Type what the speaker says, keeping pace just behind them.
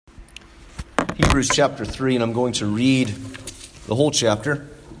Hebrews chapter 3, and I'm going to read the whole chapter.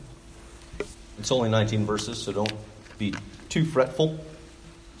 It's only 19 verses, so don't be too fretful.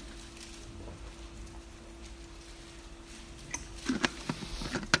 If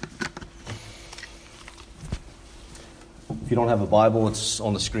you don't have a Bible, it's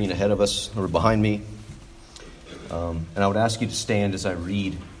on the screen ahead of us or behind me. And I would ask you to stand as I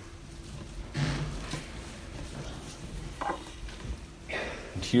read.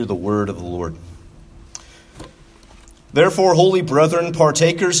 And hear the word of the Lord. Therefore, holy brethren,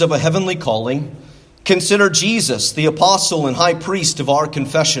 partakers of a heavenly calling, consider Jesus, the apostle and high priest of our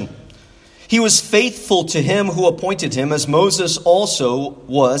confession. He was faithful to him who appointed him, as Moses also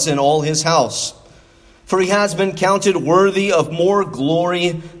was in all his house. For he has been counted worthy of more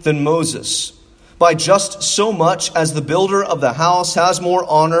glory than Moses, by just so much as the builder of the house has more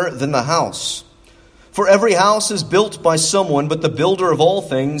honor than the house. For every house is built by someone, but the builder of all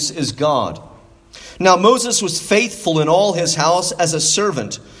things is God. Now Moses was faithful in all his house as a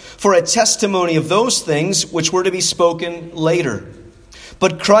servant, for a testimony of those things which were to be spoken later.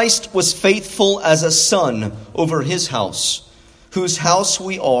 But Christ was faithful as a son over his house, whose house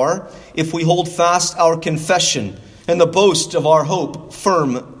we are, if we hold fast our confession and the boast of our hope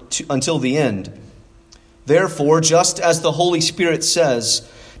firm until the end. Therefore, just as the Holy Spirit says,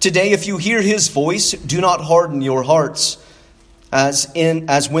 today if you hear his voice, do not harden your hearts, as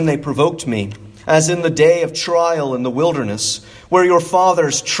when they provoked me, as in the day of trial in the wilderness, where your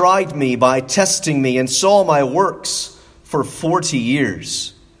fathers tried me by testing me and saw my works for 40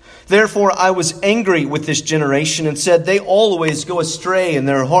 years. Therefore I was angry with this generation and said, they always go astray in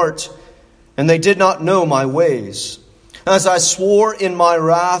their heart, and they did not know my ways. As I swore in my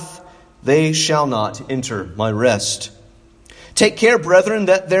wrath, they shall not enter my rest. Take care, brethren,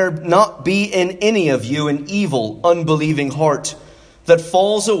 that there not be in any of you an evil, unbelieving heart that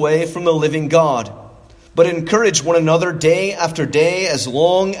falls away from the living God. But encourage one another day after day, as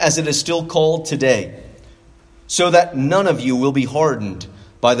long as it is still called today, so that none of you will be hardened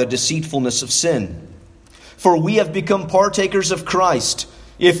by the deceitfulness of sin. For we have become partakers of Christ,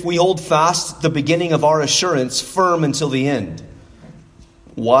 if we hold fast the beginning of our assurance firm until the end.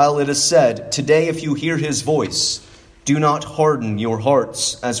 While it is said, today if you hear his voice, do not harden your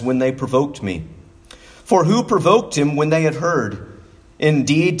hearts as when they provoked me. For who provoked him when they had heard?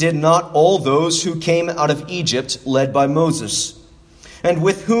 Indeed, did not all those who came out of Egypt led by Moses? And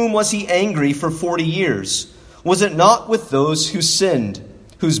with whom was he angry for 40 years? Was it not with those who sinned,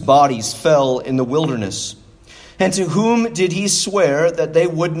 whose bodies fell in the wilderness? And to whom did he swear that they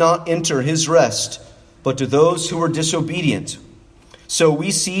would not enter his rest, but to those who were disobedient? So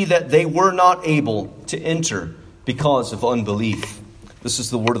we see that they were not able to enter because of unbelief. This is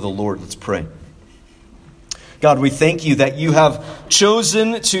the word of the Lord. Let's pray. God, we thank you that you have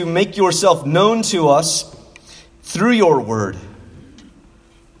chosen to make yourself known to us through your word.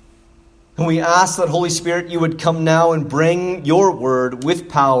 And we ask that, Holy Spirit, you would come now and bring your word with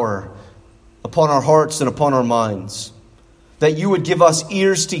power upon our hearts and upon our minds. That you would give us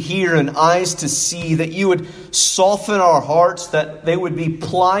ears to hear and eyes to see. That you would soften our hearts, that they would be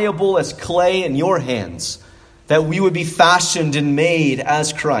pliable as clay in your hands. That we would be fashioned and made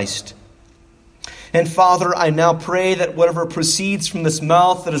as Christ. And Father, I now pray that whatever proceeds from this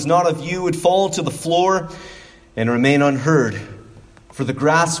mouth that is not of you would fall to the floor and remain unheard. For the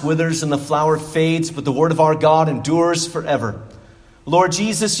grass withers and the flower fades, but the word of our God endures forever. Lord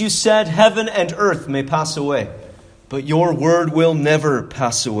Jesus, you said heaven and earth may pass away, but your word will never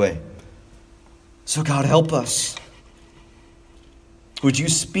pass away. So God, help us. Would you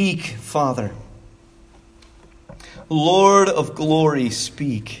speak, Father? Lord of glory,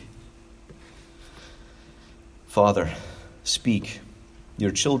 speak. Father, speak.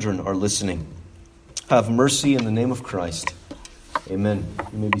 Your children are listening. Have mercy in the name of Christ. Amen.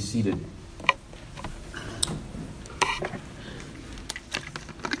 You may be seated.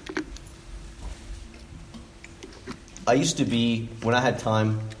 I used to be, when I had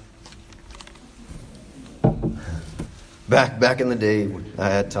time, back in the day when I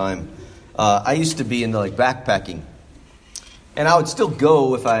had time, I used to be into backpacking. And I would still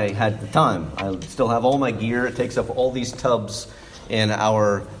go if I had the time. I would still have all my gear. It takes up all these tubs in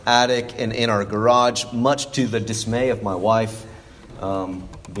our attic and in our garage, much to the dismay of my wife,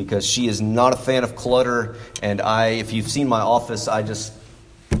 because she is not a fan of clutter. And if you've seen my office, I just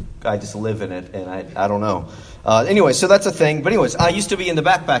live in it, and I don't know. Anyway, so that's a thing. But anyways, I used to be into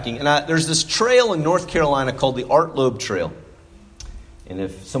backpacking, and there's this trail in North Carolina called the Art Loeb Trail. And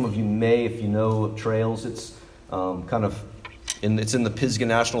if some of you if you know trails, it's it's in the Pisgah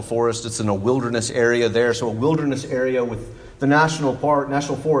National Forest. It's in a wilderness area there. So a wilderness area with the national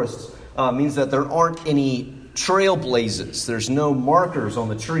forests. means that there aren't any trailblazes. There's no markers on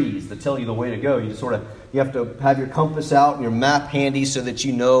the trees that tell you the way to go. You have to have your compass out and your map handy so that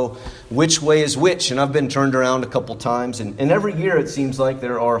you know which way is which. And I've been turned around a couple times. And every year it seems like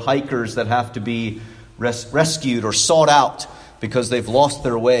there are hikers that have to be rescued or sought out because they've lost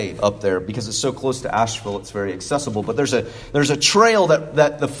their way up there. Because it's so close to Asheville, it's very accessible. But there's a trail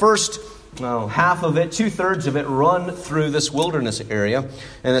that the first half of it, 2/3 of it, run through this wilderness area,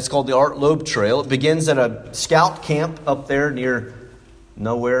 and it's called the Art Loeb Trail. It begins at a scout camp up there near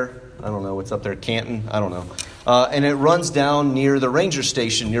nowhere. I don't know what's up there, Canton. I don't know, and it runs down near the ranger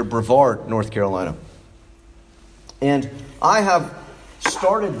station near Brevard, North Carolina. And I have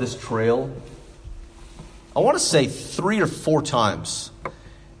started this trail, I want to say 3 or 4 times,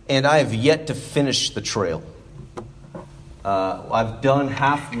 and I have yet to finish the trail. I've done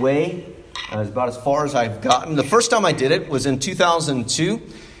halfway. It's about as far as I've gotten. The first time I did it was in 2002,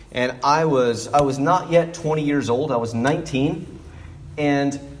 and I was not yet 20 years old. I was 19,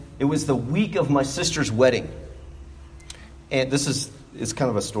 and it was the week of my sister's wedding. And it's kind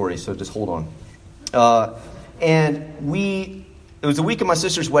of a story, so just hold on. It was the week of my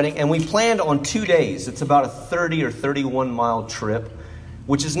sister's wedding, and we planned on 2 days. It's about a 30 or 31 mile trip,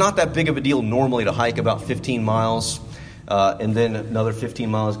 which is not that big of a deal normally to hike, about 15 miles. And then another 15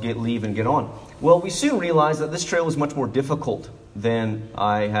 miles, leave and get on. Well, we soon realized that this trail was much more difficult than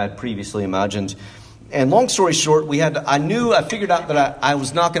I had previously imagined. And long story short, I figured out that it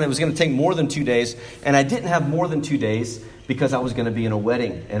was going to take more than 2 days, and I didn't have more than 2 days because I was going to be in a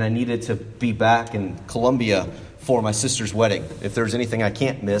wedding, and I needed to be back in Columbia for my sister's wedding. If there's anything I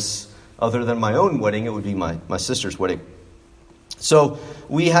can't miss other than my own wedding, it would be my sister's wedding. So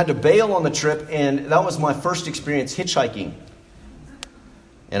we had to bail on the trip, and that was my first experience hitchhiking.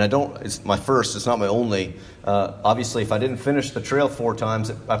 And it's my first, it's not my only. Obviously, if I didn't finish the trail 4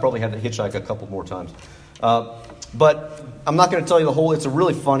 times, I probably had to hitchhike a couple more times. But I'm not going to tell you the whole, it's a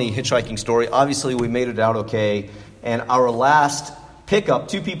really funny hitchhiking story. Obviously, we made it out okay. And our last pickup,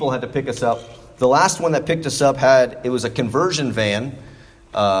 2 people had to pick us up. The last one that picked us up it was a conversion van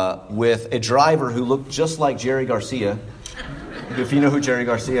with a driver who looked just like Jerry Garcia. If you know who Jerry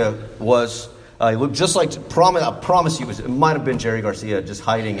Garcia was, he looked just like, I promise you, it might have been Jerry Garcia just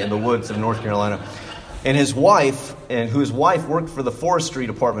hiding in the woods of North Carolina. And his wife worked for the forestry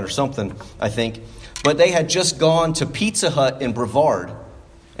department or something, I think. But they had just gone to Pizza Hut in Brevard.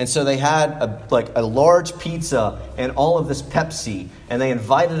 And so they had a large pizza and all of this Pepsi. And they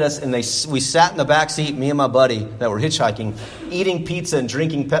invited us, and we sat in the back seat, me and my buddy that were hitchhiking, eating pizza and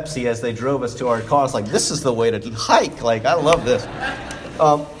drinking Pepsi as they drove us to our car. It's like, this is the way to hike. I love this.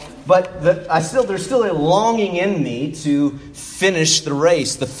 But there's still a longing in me to finish the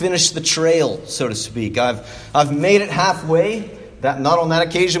race, to finish the trail, so to speak. I've made it halfway. Not on that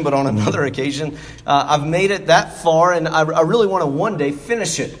occasion, but on another occasion. I've made it that far, and I really want to one day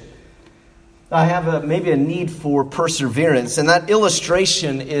finish it. I have maybe a need for perseverance, and that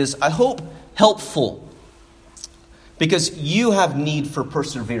illustration is, I hope, helpful. Because you have need for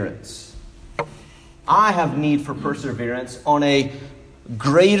perseverance. I have need for perseverance on a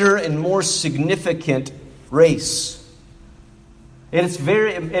greater and more significant race. And it's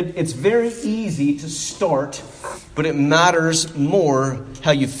very easy to start, but it matters more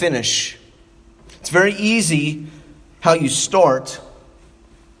how you finish. It's very easy how you start,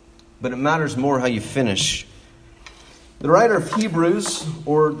 but it matters more how you finish. The writer of Hebrews,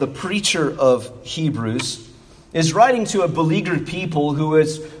 or the preacher of Hebrews, is writing to a beleaguered people who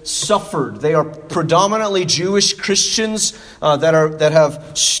has suffered. They are predominantly Jewish Christians that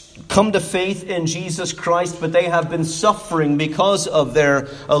have come to faith in Jesus Christ, but they have been suffering because of their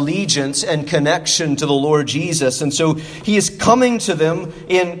allegiance and connection to the Lord Jesus. And so he is coming to them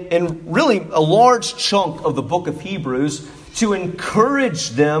in really a large chunk of the book of Hebrews to encourage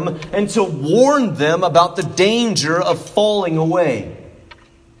them and to warn them about the danger of falling away.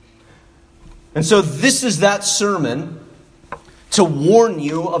 And so this is that sermon to warn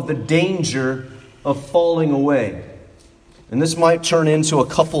you of the danger of falling away. And this might turn into a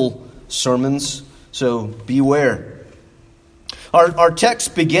couple sermons, so beware. Our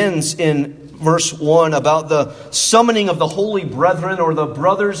text begins in verse 1 about the summoning of the holy brethren, or the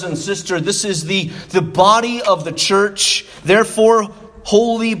brothers and sisters. This is the body of the church. Therefore,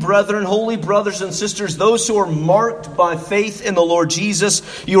 holy brethren, holy brothers and sisters, those who are marked by faith in the Lord Jesus,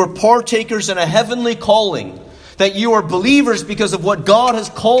 you are partakers in a heavenly calling. That you are believers because of what God has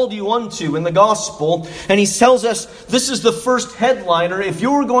called you unto in the gospel. And he tells us this is the first headliner. If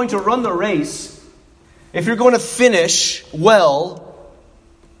you're going to run the race, if you're going to finish well,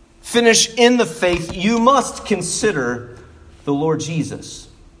 finish in the faith, you must consider the Lord Jesus.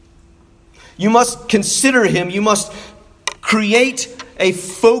 You must consider him. You must create a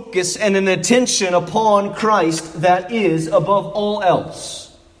focus and an attention upon Christ that is above all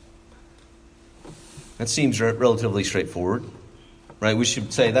else. That seems relatively straightforward, right? We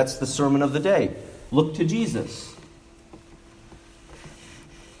should say that's the sermon of the day. Look to Jesus.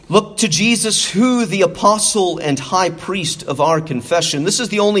 Look to Jesus, who the apostle and high priest of our confession. This is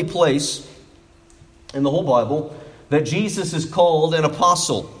the only place in the whole Bible that Jesus is called an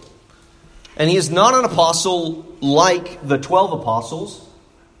apostle. And he is not an apostle like the 12 apostles,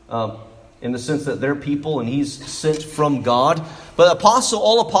 in the sense that they're people and he's sent from God. But apostle,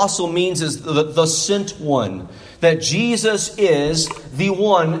 all apostle means is the sent one. That Jesus is the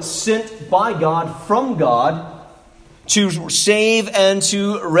one sent by God, from God, to save and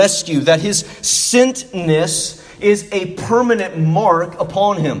to rescue. That his sentness is a permanent mark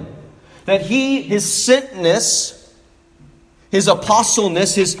upon him. That his sentness, his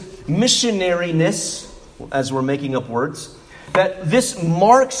apostleness, his missionariness, as we're making up words, that this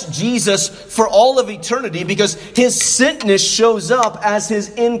marks Jesus for all of eternity because his sentness shows up as his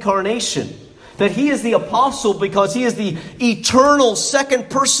incarnation. That he is the apostle because he is the eternal second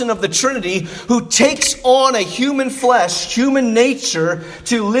person of the Trinity who takes on a human flesh, human nature,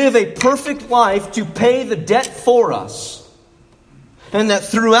 to live a perfect life to pay the debt for us. And that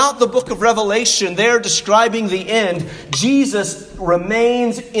throughout the book of Revelation, they're describing the end. Jesus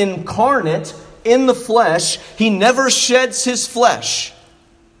remains incarnate in the flesh. He never sheds his flesh.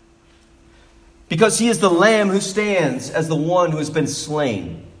 Because he is the Lamb who stands as the one who has been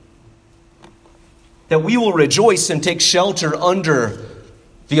slain. That we will rejoice and take shelter under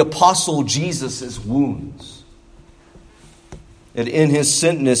the apostle Jesus' wounds. And in his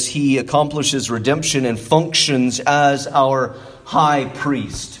sentness, he accomplishes redemption and functions as our high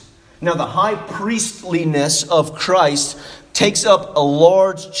priest. Now, the high priestliness of Christ takes up a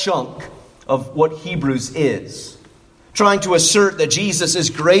large chunk of what Hebrews is. Trying to assert that Jesus is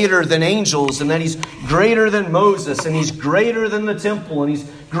greater than angels and that he's greater than Moses and he's greater than the temple and he's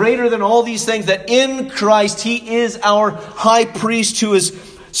greater than all these things. That in Christ he is our high priest who has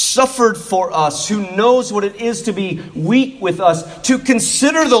suffered for us, who knows what it is to be weak with us. To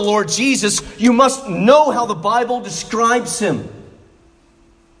consider the Lord Jesus, you must know how the Bible describes him.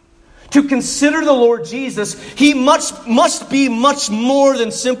 To consider the Lord Jesus, he must be much more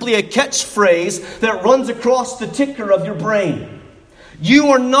than simply a catchphrase that runs across the ticker of your brain. You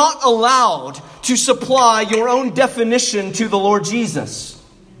are not allowed to supply your own definition to the Lord Jesus.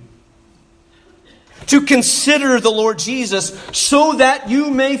 To consider the Lord Jesus so that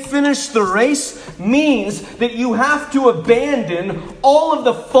you may finish the race means that you have to abandon all of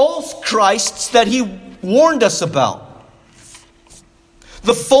the false Christs that he warned us about.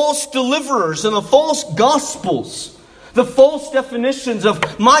 The false deliverers and the false gospels. The false definitions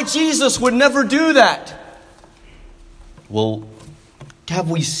of, my Jesus would never do that. Well, have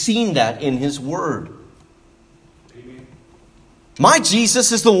we seen that in his word? Amen. My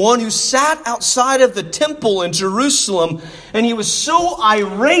Jesus is the one who sat outside of the temple in Jerusalem, and he was so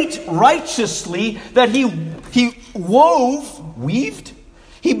irate righteously that he weaved?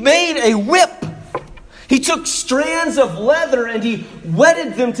 He made a whip. He took strands of leather and he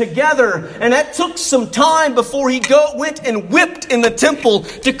wedded them together. And that took some time before he went and whipped in the temple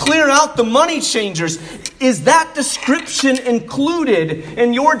to clear out the money changers. Is that description included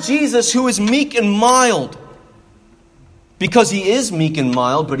in your Jesus who is meek and mild? Because he is meek and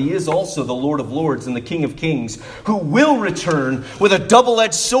mild, but he is also the Lord of Lords and the King of Kings, who will return with a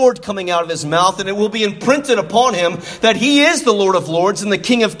double-edged sword coming out of his mouth, and it will be imprinted upon him that he is the Lord of Lords and the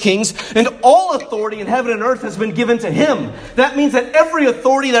King of Kings, and all authority in heaven and earth has been given to him. That means that every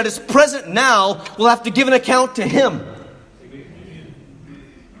authority that is present now will have to give an account to him.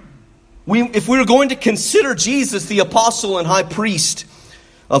 If we were going to consider Jesus the apostle and high priest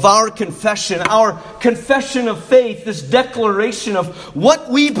of our confession of faith, this declaration of what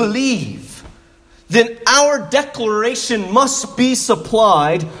we believe, then our declaration must be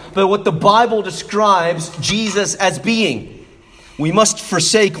supplied by what the Bible describes Jesus as being. We must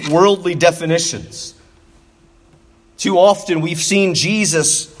forsake worldly definitions. Too often we've seen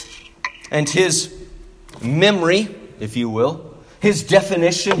Jesus and his memory, if you will, his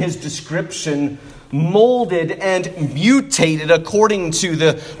definition, his description, molded and mutated according to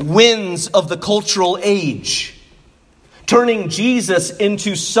the winds of the cultural age, turning Jesus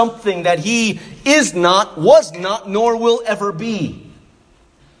into something that he is not, was not, nor will ever be.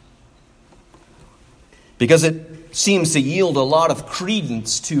 Because it seems to yield a lot of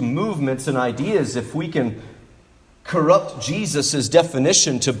credence to movements and ideas if we can corrupt Jesus'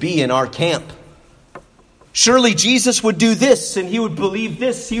 definition to be in our camp. Surely Jesus would do this and he would believe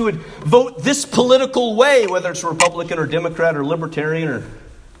this. He would vote this political way, whether it's Republican or Democrat or Libertarian or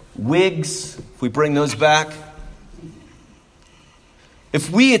Whigs, if we bring those back. If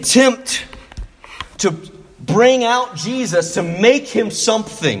we attempt to bring out Jesus, to make him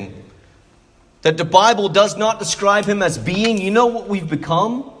something that the Bible does not describe him as being, you know what we've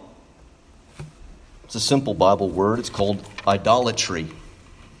become? It's a simple Bible word. It's called idolatry.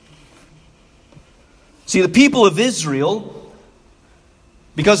 See, the people of Israel,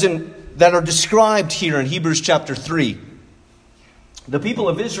 that are described here in Hebrews chapter 3, the people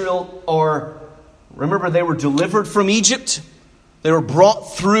of Israel remember they were delivered from Egypt. They were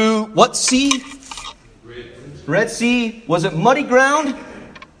brought through what sea? Red Sea. Was it muddy ground?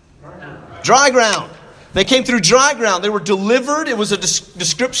 Dry ground. They came through dry ground. They were delivered. It was a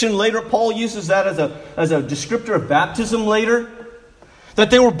description later. Paul uses that as a descriptor of baptism later. That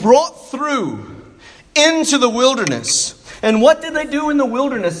they were brought through into the wilderness. And what did they do in the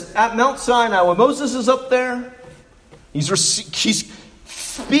wilderness at Mount Sinai? When Moses is up there, he's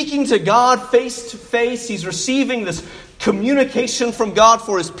speaking to God face to face. He's receiving this communication from God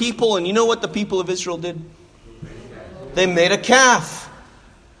for his people. And you know what the people of Israel did? They made a calf.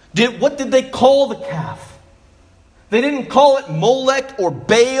 What did they call the calf? They didn't call it Molech or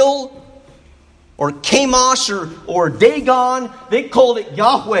Baal or Chemosh or Dagon. They called it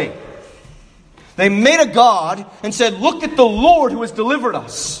Yahweh. They made a god and said, look at the Lord who has delivered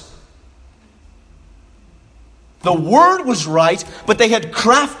us. The word was right, but they had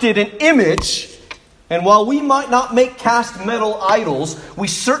crafted an image. And while we might not make cast metal idols, we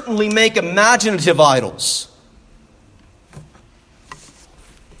certainly make imaginative idols.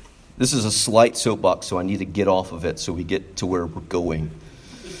 This is a slight soapbox, so I need to get off of it so we get to where we're going.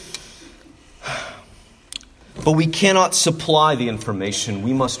 But we cannot supply the information.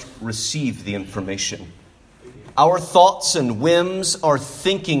 We must receive the information. Our thoughts and whims, our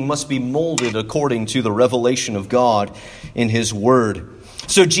thinking must be molded according to the revelation of God in his word.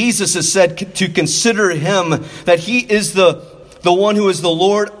 So Jesus is said to consider him that he is the one who is the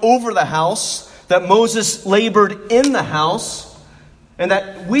Lord over the house, that Moses labored in the house, and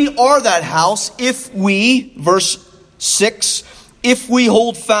that we are that house if we, verse 6, if we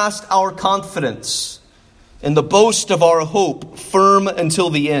hold fast our confidence and the boast of our hope firm until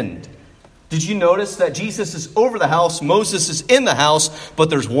the end. Did you notice that Jesus is over the house, Moses is in the house, but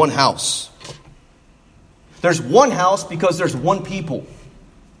there's one house? There's one house because there's one people.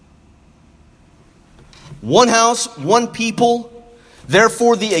 One house, one people.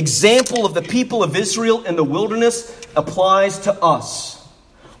 Therefore, the example of the people of Israel in the wilderness applies to us.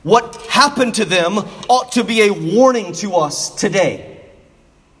 What happened to them ought to be a warning to us today.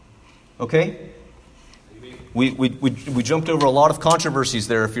 Okay? We jumped over a lot of controversies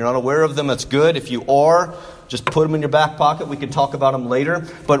there. If you're not aware of them, that's good. If you are, just put them in your back pocket. We can talk about them later.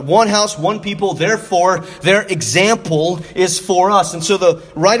 But one house, one people, therefore, their example is for us. And so the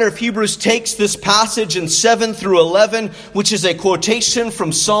writer of Hebrews takes this passage in 7 through 11, which is a quotation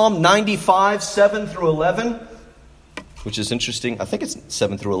from Psalm 95, 7 through 11, which is interesting. I think it's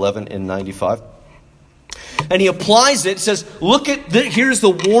 7 through 11 in 95. And he applies it, says, here's the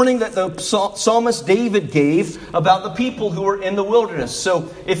warning that the psalmist David gave about the people who were in the wilderness.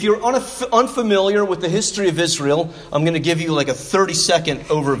 So if you're unfamiliar with the history of Israel, I'm going to give you like a 30-second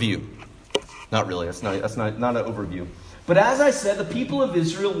overview. Not really, that's not an overview. But as I said, the people of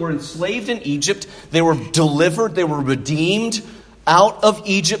Israel were enslaved in Egypt. They were delivered, they were redeemed out of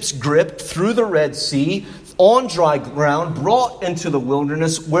Egypt's grip through the Red Sea, on dry ground, brought into the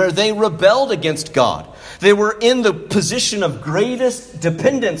wilderness where they rebelled against God. They were in the position of greatest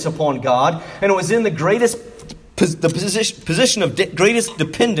dependence upon God, and it was in the position of greatest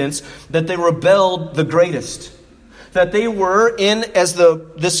dependence that they rebelled the greatest. That they were in, as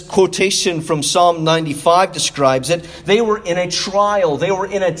this quotation from Psalm 95 describes it, they were in a trial, they were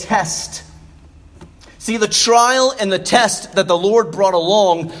in a test. See, the trial and the test that the Lord brought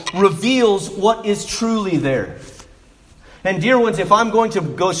along reveals what is truly there. And dear ones, if I'm going to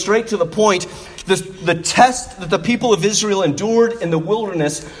go straight to the point, the test that the people of Israel endured in the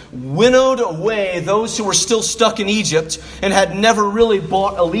wilderness winnowed away those who were still stuck in Egypt and had never really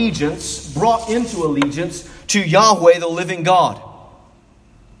brought into allegiance to Yahweh, the living God.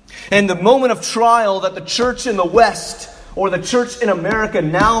 And the moment of trial that the church in the West or the church in America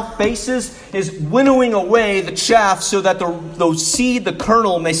now faces is winnowing away the chaff so that the seed, the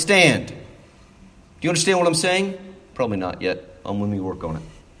kernel, may stand. Do you understand what I'm saying? Probably not yet. Let me work on it.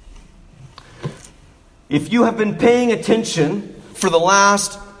 If you have been paying attention for the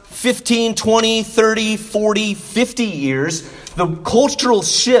last 15, 20, 30, 40, 50 years, the cultural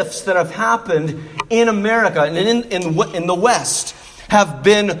shifts that have happened in America and in the West have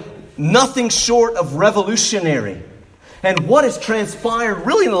been nothing short of revolutionary. And what has transpired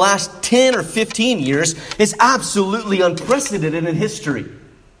really in the last 10 or 15 years is absolutely unprecedented in history,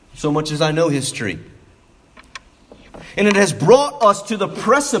 so much as I know history. And it has brought us to the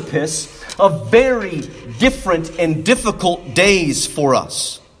precipice of very different and difficult days for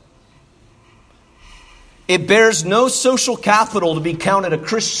us. It bears no social capital to be counted a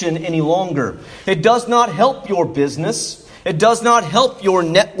Christian any longer. It does not help your business. It does not help your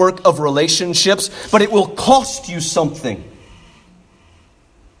network of relationships, but it will cost you something.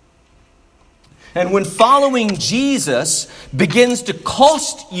 And when following Jesus begins to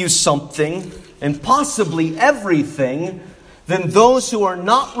cost you something, and possibly everything, then those who are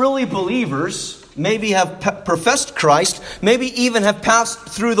not really believers, maybe have professed Christ, maybe even have passed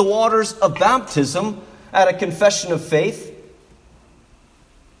through the waters of baptism at a confession of faith,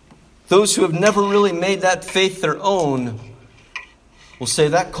 those who have never really made that faith their own will say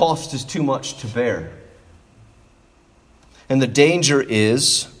that cost is too much to bear. And the danger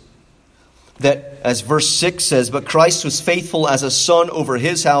is that, as verse 6 says, but Christ was faithful as a son over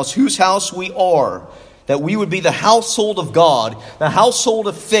his house, whose house we are, that we would be the household of God, the household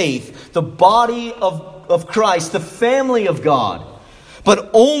of faith, the body of Christ, the family of God.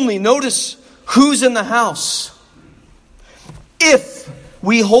 But only, notice who's in the house. If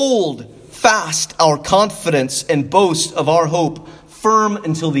we hold fast our confidence and boast of our hope firm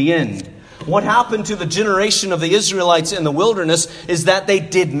until the end. What happened to the generation of the Israelites in the wilderness is that they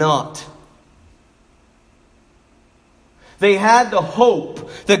did not. They had the hope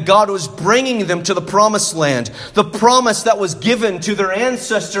that God was bringing them to the promised land. The promise that was given to their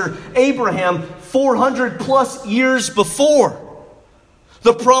ancestor Abraham 400 plus years before.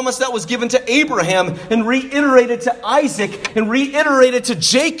 The promise that was given to Abraham and reiterated to Isaac and reiterated to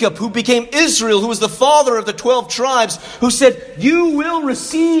Jacob, who became Israel, who was the father of the 12 tribes, who said, you will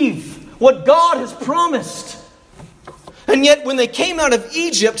receive what God has promised. And yet when they came out of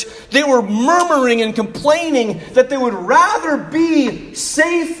Egypt, they were murmuring and complaining that they would rather be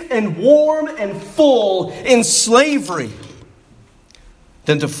safe and warm and full in slavery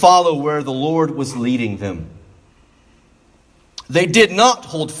than to follow where the Lord was leading them. They did not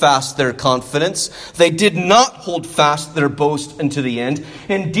hold fast their confidence. They did not hold fast their boast unto the end.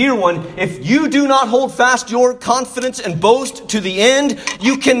 And dear one, if you do not hold fast your confidence and boast to the end,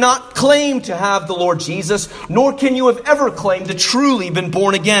 you cannot claim to have the Lord Jesus, nor can you have ever claimed to truly been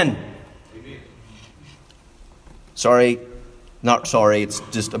born again. Not sorry, it's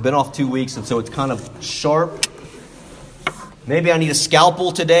just, I've been off 2 weeks, and so it's kind of sharp. Maybe I need a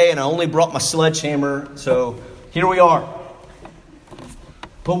scalpel today, and I only brought my sledgehammer, so here we are.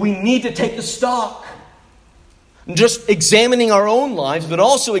 But we need to take the stock. Just examining our own lives, but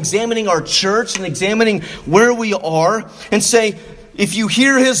also examining our church and examining where we are, and say, if you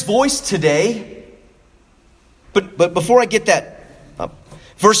hear his voice today, but before I get that,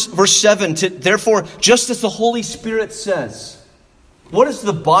 verse 7, therefore, just as the Holy Spirit says, what is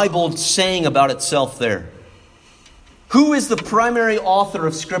the Bible saying about itself there? Who is the primary author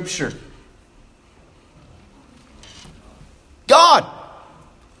of Scripture? God.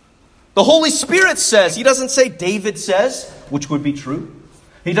 The Holy Spirit says. He doesn't say David says, which would be true.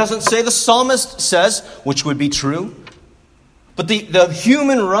 He doesn't say the psalmist says, which would be true. But the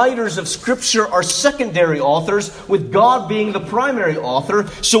human writers of Scripture are secondary authors, with God being the primary author.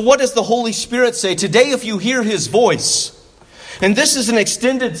 So what does the Holy Spirit say? Today, if you hear his voice, and this is an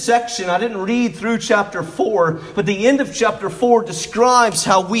extended section. I didn't read through chapter 4, but the end of chapter 4 describes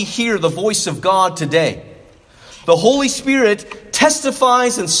how we hear the voice of God today. The Holy Spirit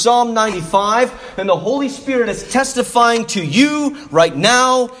testifies in Psalm 95, and the Holy Spirit is testifying to you right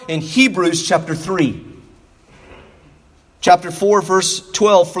now in Hebrews chapter 3. Chapter 4, verse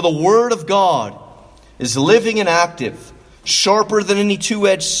 12, for the word of God is living and active, sharper than any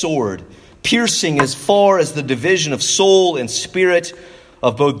two-edged sword, piercing as far as the division of soul and spirit,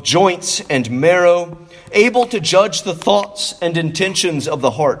 of both joints and marrow, able to judge the thoughts and intentions of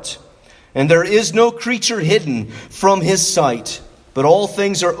the heart. And there is no creature hidden from his sight, but all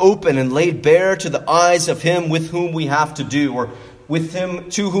things are open and laid bare to the eyes of him with whom we have to do, or with him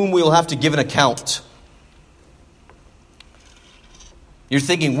to whom we will have to give an account. You're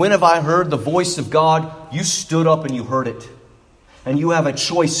thinking, when have I heard the voice of God? You stood up and you heard it. And you have a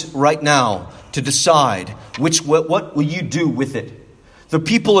choice right now to decide what will you do with it. The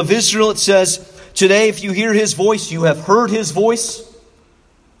people of Israel, it says, today if you hear his voice, you have heard his voice.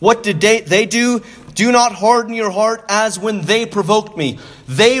 What did they do? Do not harden your heart as when they provoked me.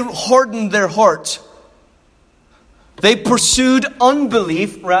 They hardened their heart. They pursued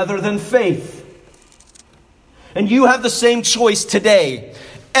unbelief rather than faith. And you have the same choice today.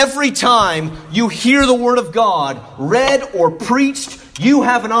 Every time you hear the Word of God read or preached, you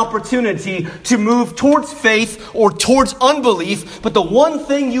have an opportunity to move towards faith or towards unbelief. But the one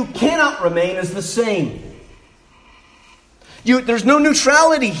thing you cannot remain is the same. There's no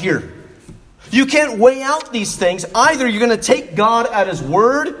neutrality here. You can't weigh out these things. Either you're going to take God at His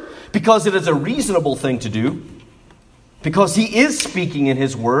word because it is a reasonable thing to do, because He is speaking in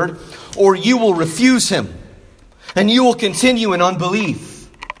His word, or you will refuse Him and you will continue in unbelief.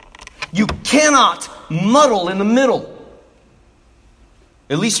 You cannot muddle in the middle,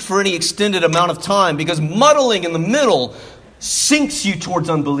 at least for any extended amount of time, because muddling in the middle sinks you towards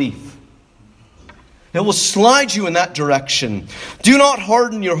unbelief. It will slide you in that direction. Do not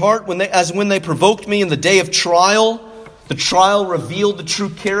harden your heart as when they provoked me in the day of trial. The trial revealed the true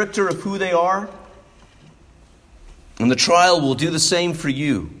character of who they are. And the trial will do the same for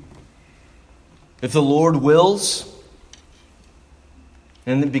you. If the Lord wills,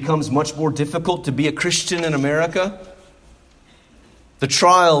 and it becomes much more difficult to be a Christian in America, the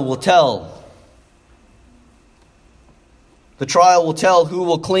trial will tell. The trial will tell who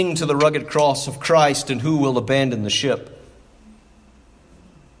will cling to the rugged cross of Christ and who will abandon the ship.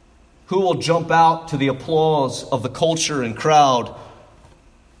 Who will jump out to the applause of the culture and crowd,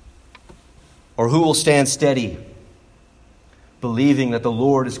 or who will stand steady, believing that the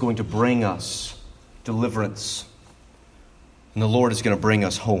Lord is going to bring us deliverance and the Lord is going to bring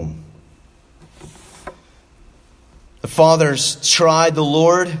us home. The fathers tried the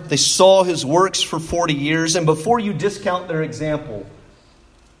Lord. They saw His works for 40 years. And before you discount their example,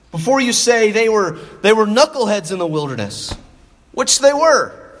 before you say they were knuckleheads in the wilderness, which they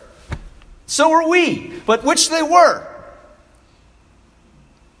were, so are we, but which they were,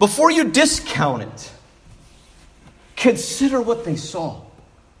 before you discount it, consider what they saw.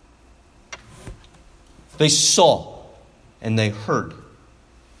 They saw and they heard.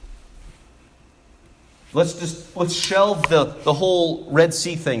 Let's shelve the whole Red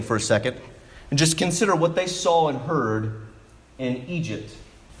Sea thing for a second and just consider what they saw and heard in Egypt.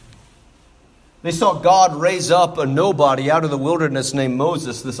 They saw God raise up a nobody out of the wilderness named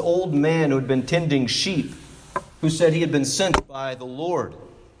Moses, this old man who had been tending sheep, who said he had been sent by the Lord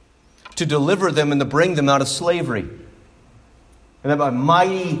to deliver them and to bring them out of slavery. And that by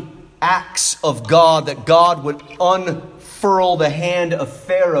mighty acts of God, that God would unfurl the hand of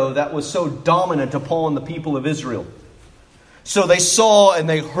Pharaoh that was so dominant upon the people of Israel. So they saw and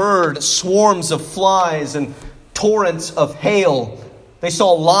they heard swarms of flies and torrents of hail. They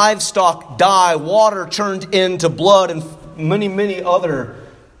saw livestock die, water turned into blood, and many, many other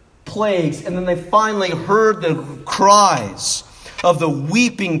plagues. And then they finally heard the cries of the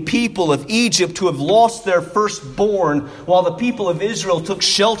weeping people of Egypt who have lost their firstborn, while the people of Israel took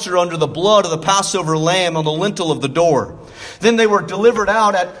shelter under the blood of the Passover lamb on the lintel of the door. Then they were delivered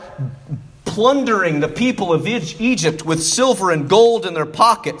out at plundering the people of Egypt with silver and gold in their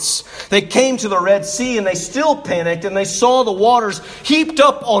pockets. They came to the Red Sea and they still panicked, and they saw the waters heaped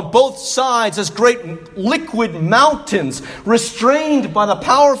up on both sides as great liquid mountains, restrained by the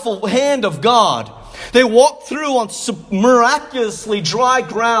powerful hand of God. They walked through on miraculously dry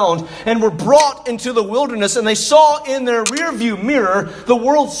ground and were brought into the wilderness, and they saw in their rearview mirror the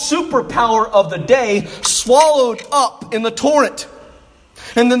world's superpower of the day swallowed up in the torrent.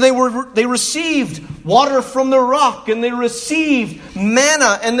 And then they received water from the rock, and they received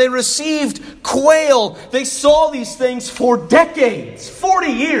manna, and they received quail. They saw these things for decades, 40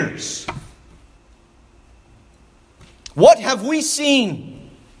 years. What have we seen?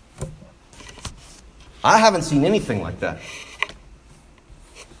 I haven't seen anything like that.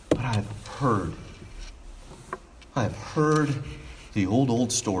 But I have heard. I have heard the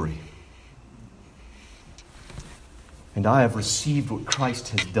old story. And I have received what Christ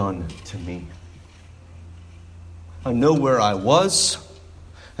has done to me. I know where I was,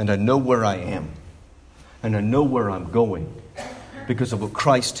 and I know where I am, and I know where I'm going because of what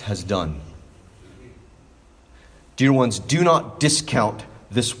Christ has done. Dear ones, do not discount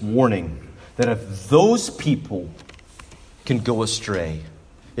this warning that if those people can go astray,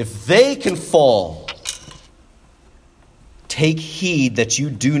 if they can fall, take heed that you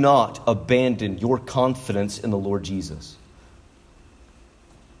do not abandon your confidence in the Lord Jesus.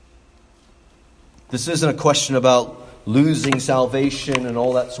 This isn't a question about losing salvation and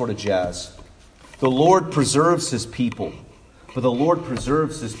all that sort of jazz. The Lord preserves His people, but the Lord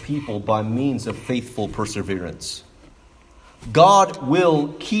preserves His people by means of faithful perseverance. God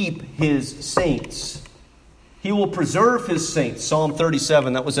will keep His saints. He will preserve His saints. Psalm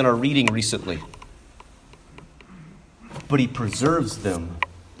 37, that was in our reading recently. But He preserves them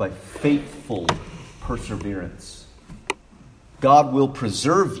by faithful perseverance. God will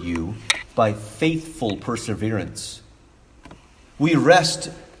preserve you by faithful perseverance. We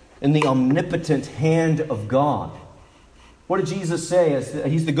rest in the omnipotent hand of God. What did Jesus say?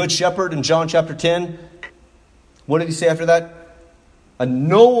 He's the good shepherd in John chapter 10. What did He say after that?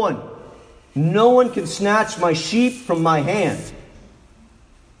 No one can snatch my sheep from my hand.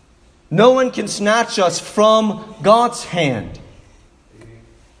 No one can snatch us from God's hand.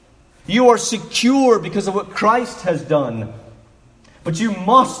 You are secure because of what Christ has done. But you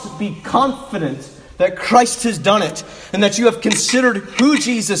must be confident that Christ has done it, and that you have considered who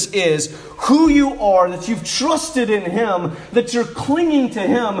Jesus is, who you are, that you've trusted in Him, that you're clinging to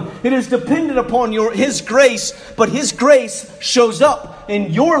Him. It is dependent upon His grace, but His grace shows up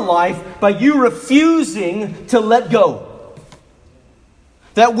in your life by you refusing to let go.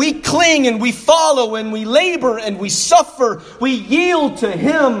 That we cling and we follow and we labor and we suffer, we yield to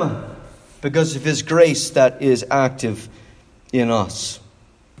Him because of His grace that is active in us.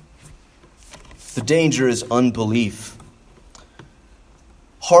 The danger is unbelief.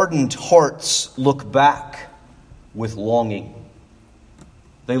 Hardened hearts look back with longing.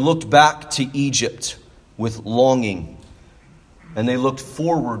 They looked back to Egypt with longing, and they looked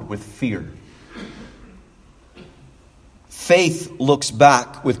forward with fear. Faith looks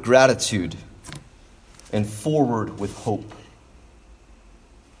back with gratitude and forward with hope.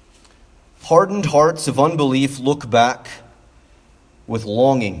 Hardened hearts of unbelief look back with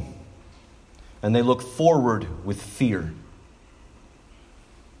longing, and they look forward with fear.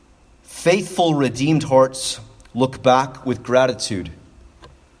 Faithful, redeemed hearts look back with gratitude,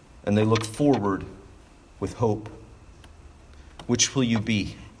 and they look forward with hope. Which will you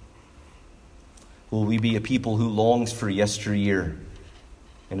be? Will we be a people who longs for yesteryear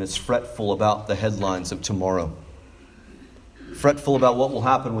and is fretful about the headlines of tomorrow? Fretful about what will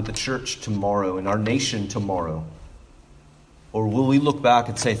happen with the church tomorrow and our nation tomorrow? Or will we look back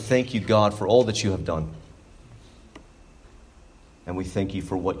and say, thank you, God, for all that you have done? And we thank you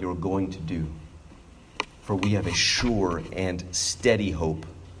for what you're going to do. For we have a sure and steady hope,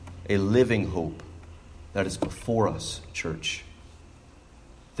 a living hope that is before us, church.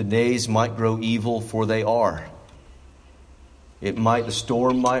 The days might grow evil, for they are. The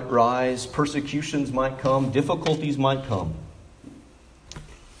storm might rise, persecutions might come, difficulties might come.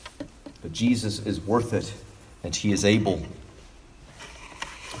 But Jesus is worth it, and He is able.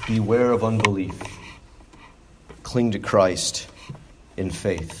 Beware of unbelief. Cling to Christ in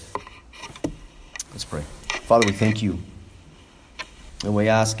faith. Let's pray. Father, we thank you. And we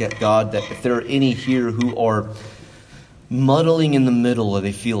ask, God, that if there are any here who are muddling in the middle, or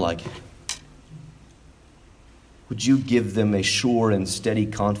they feel like, would you give them a sure and steady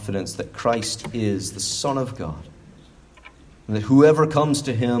confidence that Christ is the Son of God, and that whoever comes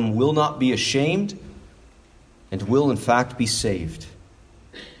to Him will not be ashamed and will in fact be saved.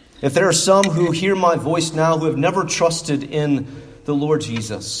 If there are some who hear my voice now who have never trusted in the Lord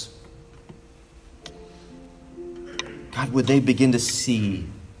Jesus, God, would they begin to see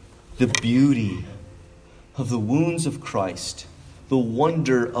the beauty of the wounds of Christ, the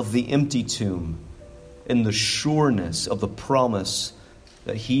wonder of the empty tomb, and the sureness of the promise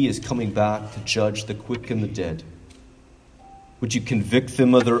that He is coming back to judge the quick and the dead. Would you convict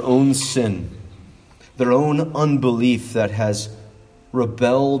them of their own sin, their own unbelief that has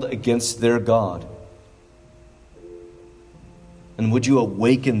rebelled against their God? And would you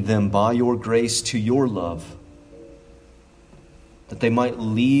awaken them by your grace to your love, that they might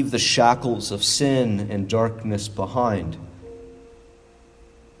leave the shackles of sin and darkness behind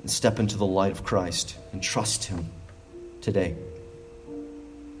and step into the light of Christ and trust Him today.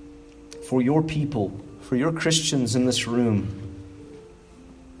 For your people, for your Christians in this room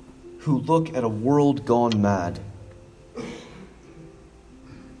who look at a world gone mad,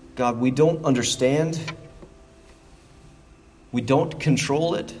 God, we don't understand. We don't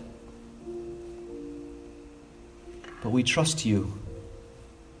control it. But we trust you.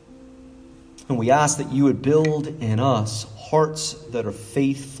 And we ask that you would build in us hearts that are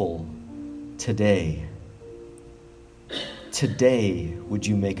faithful today. Today, would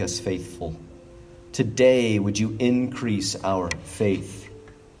you make us faithful? Today, would you increase our faith?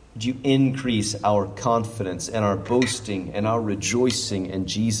 Would you increase our confidence and our boasting and our rejoicing in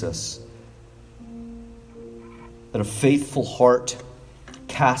Jesus? That a faithful heart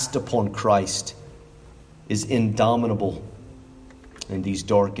cast upon Christ is indomitable in these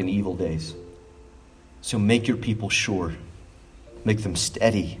dark and evil days. So make your people sure. Make them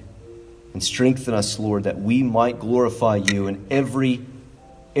steady. And strengthen us, Lord, that we might glorify you in every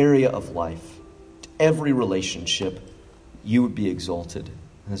area of life, every relationship. You would be exalted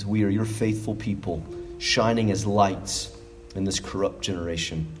as we are your faithful people, shining as lights in this corrupt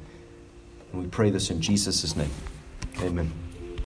generation. And we pray this in Jesus' name. Amen.